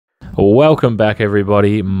Welcome back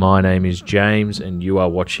everybody, my name is James and you are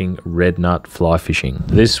watching Red Nut Fly Fishing.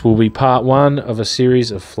 This will be part one of a series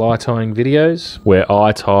of fly tying videos where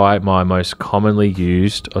I tie my most commonly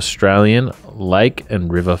used Australian lake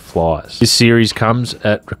and river flies. This series comes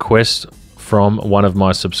at request from one of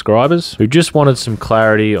my subscribers who just wanted some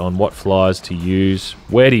clarity on what flies to use,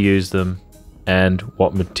 where to use them, and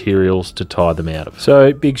what materials to tie them out of.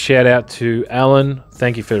 So big shout out to Alan,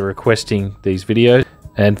 thank you for requesting these videos.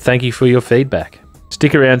 And thank you for your feedback.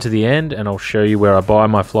 Stick around to the end and I'll show you where I buy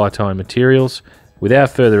my fly tying materials. Without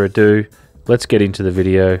further ado, let's get into the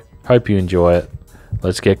video. Hope you enjoy it.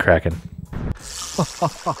 Let's get cracking.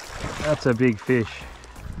 That's a big fish.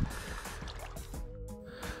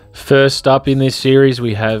 First up in this series,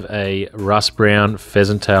 we have a rust brown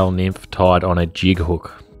pheasant tail nymph tied on a jig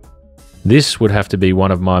hook. This would have to be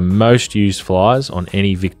one of my most used flies on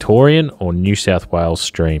any Victorian or New South Wales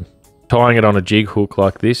stream. Tying it on a jig hook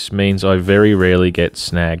like this means I very rarely get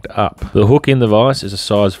snagged up. The hook in the vise is a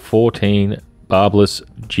size 14 barbless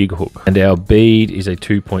jig hook, and our bead is a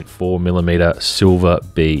 2.4mm silver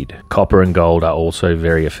bead. Copper and gold are also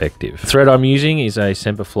very effective. The thread I'm using is a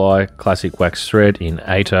Semperfli classic wax thread in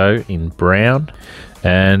 8/0 in brown,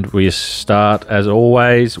 and we start as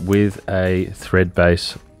always with a thread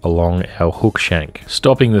base along our hook shank,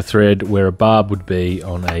 stopping the thread where a barb would be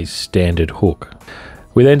on a standard hook.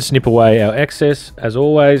 We then snip away our excess as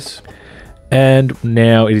always, and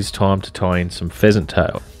now it is time to tie in some pheasant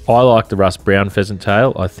tail. I like the rust brown pheasant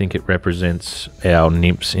tail. I think it represents our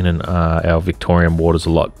nymphs in our Victorian waters a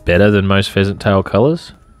lot better than most pheasant tail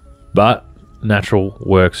colours, but natural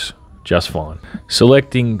works just fine.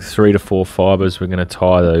 Selecting 3 to 4 fibres, we're going to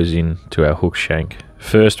tie those in to our hook shank.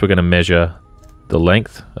 First, we're going to measure the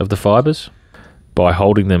length of the fibres by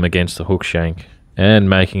holding them against the hook shank and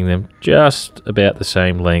making them just about the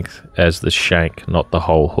same length as the shank, not the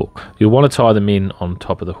whole hook. You'll want to tie them in on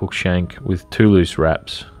top of the hook shank with 2 loose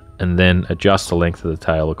wraps and then adjust the length of the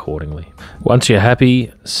tail accordingly. Once you're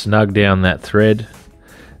happy, snug down that thread,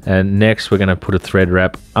 and next we're going to put a thread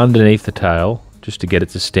wrap underneath the tail just to get it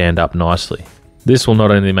to stand up nicely. This will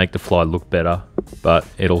not only make the fly look better, but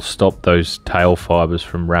it'll stop those tail fibers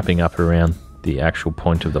from wrapping up around the actual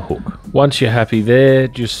point of the hook. Once you're happy there,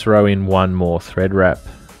 just throw in one more thread wrap,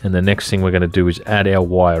 and the next thing we're going to do is add our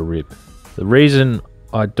wire rib. The reason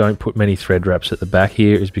I don't put many thread wraps at the back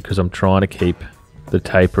here is because I'm trying to keep the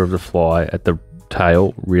taper of the fly at the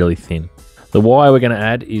tail really thin. The wire we're going to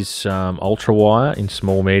add is some ultra wire in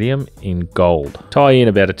small medium in gold. Tie in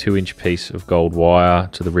about a 2-inch piece of gold wire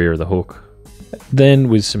to the rear of the hook. Then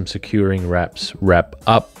with some securing wraps, wrap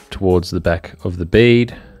up towards the back of the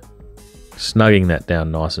bead, snugging that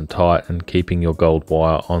down nice and tight and keeping your gold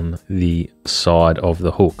wire on the side of the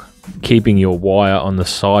hook. Keeping your wire on the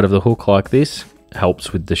side of the hook like this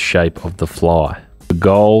helps with the shape of the fly. The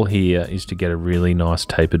goal here is to get a really nice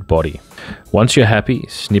tapered body. Once you're happy,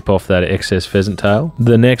 snip off that excess pheasant tail.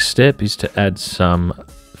 The next step is to add some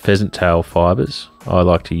pheasant tail fibres. I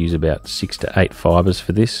like to use about 6 to 8 fibres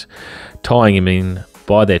for this, tying them in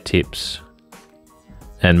by their tips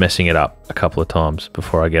and messing it up a couple of times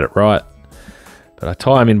before I get it right. But I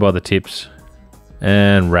tie them in by the tips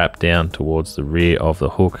and wrap down towards the rear of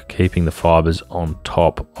the hook, keeping the fibres on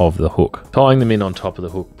top of the hook. Tying them in on top of the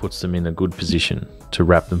hook puts them in a good position to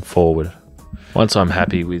wrap them forward. Once I'm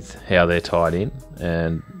happy with how they're tied in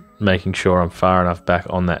and making sure I'm far enough back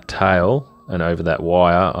on that tail and over that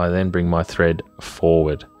wire, I then bring my thread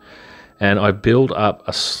forward and I build up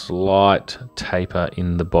a slight taper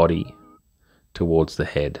in the body towards the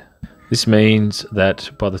head. This means that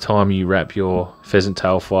by the time you wrap your pheasant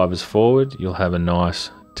tail fibres forward, you'll have a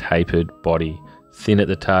nice tapered body, thin at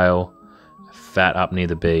the tail, fat up near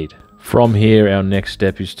the bead. From here, our next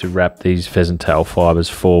step is to wrap these pheasant tail fibres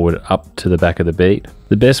forward up to the back of the bead.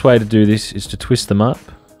 The best way to do this is to twist them up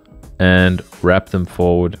and wrap them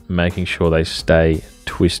forward, making sure they stay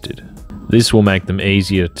twisted. This will make them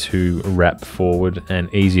easier to wrap forward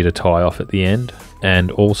and easier to tie off at the end,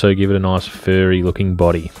 and also give it a nice furry looking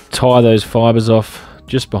body. Tie those fibres off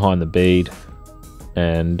just behind the bead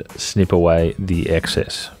and snip away the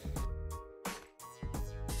excess.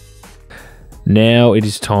 Now it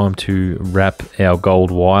is time to wrap our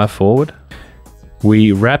gold wire forward.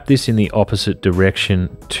 We wrap this in the opposite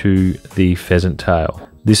direction to the pheasant tail.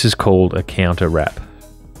 This is called a counter wrap.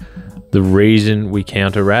 The reason we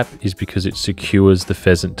counter wrap is because it secures the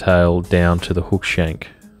pheasant tail down to the hook shank.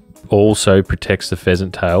 Also protects the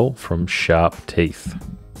pheasant tail from sharp teeth.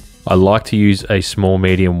 I like to use a small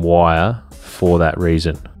medium wire for that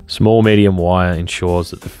reason. Small medium wire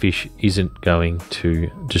ensures that the fish isn't going to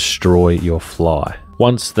destroy your fly.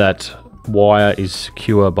 Once that wire is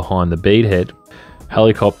secure behind the bead head,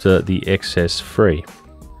 helicopter the excess free.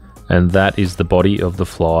 And that is the body of the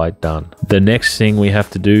fly done. The next thing we have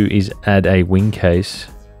to do is add a wing case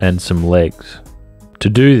and some legs. To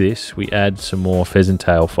do this, we add some more pheasant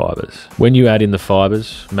tail fibers. When you add in the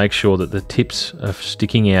fibers, make sure that the tips are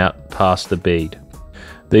sticking out past the bead.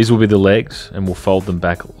 These will be the legs, and we'll fold them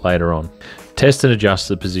back later on. Test and adjust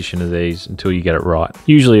the position of these until you get it right.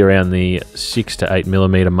 Usually around the 6 to 8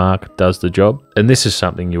 millimeter mark does the job, and this is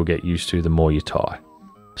something you'll get used to the more you tie.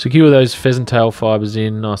 Secure those pheasant tail fibers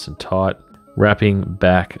in nice and tight, wrapping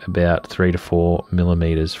back about 3 to 4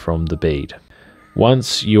 millimeters from the bead.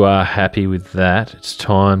 Once you are happy with that, it's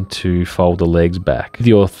time to fold the legs back. With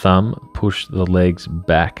your thumb, push the legs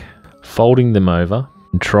back, folding them over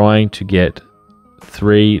and trying to get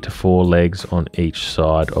 3 to 4 legs on each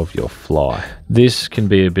side of your fly. This can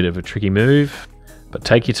be a bit of a tricky move, but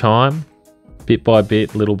take your time. Bit by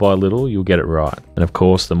bit, little by little, you'll get it right. And of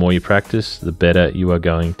course, the more you practice, the better you are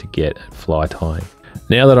going to get at fly tying.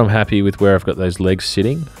 Now that I'm happy with where I've got those legs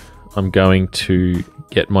sitting, I'm going to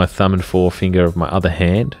get my thumb and forefinger of my other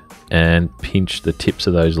hand and pinch the tips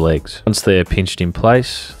of those legs. Once they're pinched in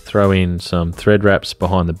place, throw in some thread wraps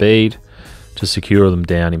behind the bead to secure them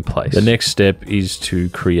down in place. The next step is to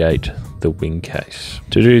create the wing case.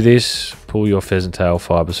 To do this, pull your pheasant tail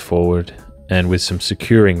fibers forward and with some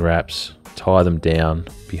securing wraps, tie them down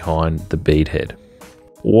behind the bead head.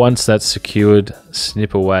 Once that's secured,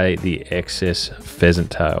 snip away the excess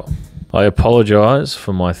pheasant tail. I apologize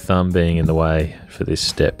for my thumb being in the way for this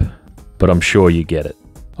step, but I'm sure you get it.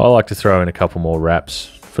 I like to throw in a couple more wraps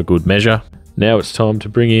for good measure. Now it's time to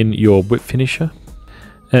bring in your whip finisher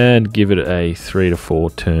and give it a 3 to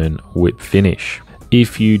 4 turn whip finish.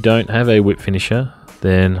 If you don't have a whip finisher,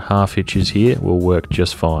 then half hitches here will work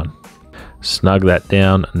just fine. Snug that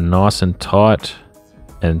down nice and tight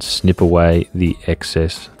and snip away the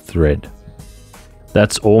excess thread.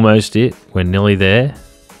 That's almost it. We're nearly there.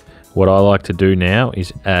 What I like to do now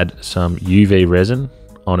is add some UV resin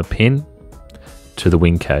on a pin to the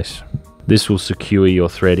wing case. This will secure your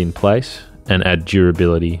thread in place and add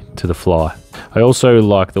durability to the fly. I also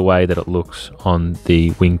like the way that it looks on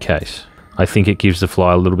the wing case. I think it gives the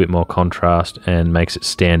fly a little bit more contrast and makes it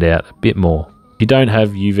stand out a bit more. If you don't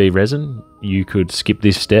have UV resin, you could skip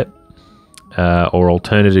this step, or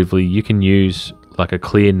alternatively, you can use like a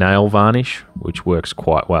clear nail varnish, which works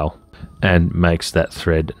quite well and makes that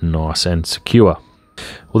thread nice and secure.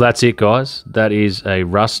 Well, that's it, guys. That is a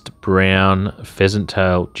rust brown pheasant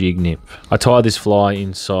tail jig nymph. I tie this fly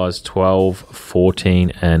in size 12,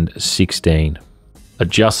 14 and 16.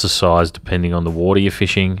 Adjust the size depending on the water you're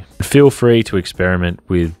fishing. Feel free to experiment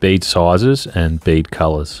with bead sizes and bead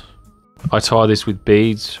colors. I tie this with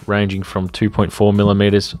beads ranging from 2.4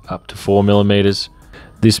 millimeters up to 4 millimeters.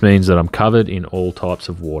 This means that I'm covered in all types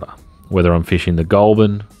of water, whether I'm fishing the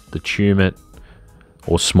Goulburn, the Tumut,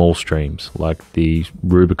 or small streams like the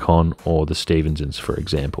Rubicon or the Stevensons, for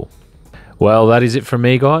example. Well, that is it from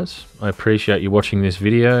me, guys. I appreciate you watching this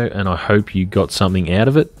video and I hope you got something out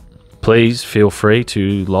of it. Please feel free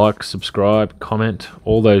to like, subscribe, comment,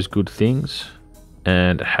 all those good things.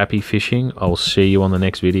 And happy fishing. I'll see you on the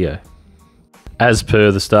next video. As per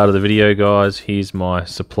the start of the video, guys, here's my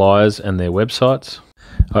suppliers and their websites.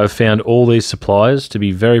 I've found all these suppliers to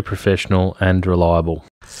be very professional and reliable.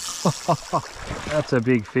 That's a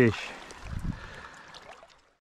big fish.